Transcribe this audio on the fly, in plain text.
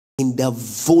in the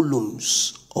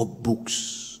volumes of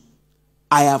books.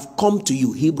 I have come to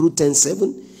you, Hebrew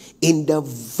 10:7, in the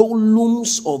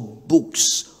volumes of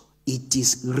books. It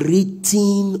is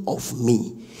written of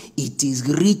me. It is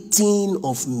written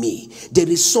of me. There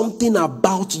is something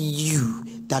about you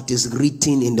that is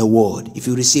written in the word. If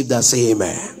you receive that, say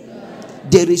amen.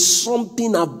 There is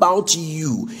something about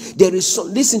you.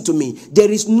 Listen to me.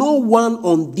 There is no one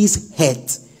on this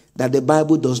earth that the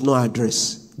Bible does not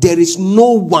address. There is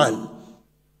no one.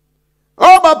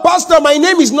 Oh, but pastor, my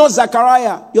name is not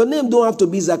Zachariah. Your name don't have to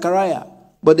be Zachariah.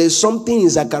 But there's something in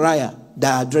Zachariah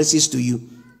that addresses to you.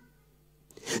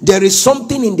 There is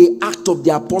something in the act of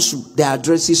the apostle that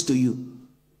addresses to you.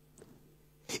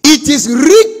 It is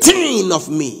written of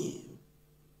me.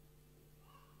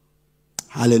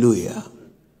 Hallelujah.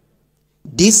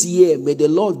 This year, may the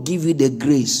Lord give you the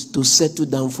grace to settle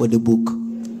down for the book.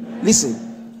 Listen,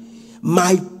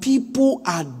 my people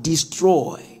are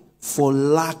destroyed for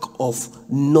lack of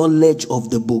knowledge of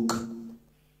the book.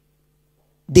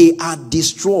 They are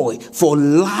destroyed for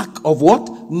lack of what?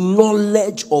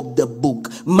 Knowledge of the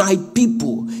book. My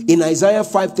people, in Isaiah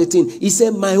 5:13, he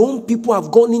said, my own people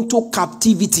have gone into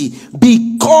captivity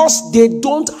because they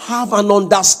don't have an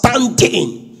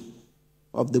understanding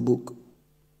of the book.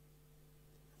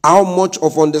 How much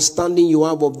of understanding you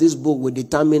have of this book will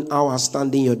determine how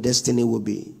outstanding your destiny will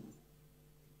be.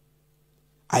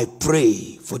 I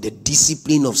pray for the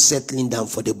discipline of settling down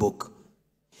for the book.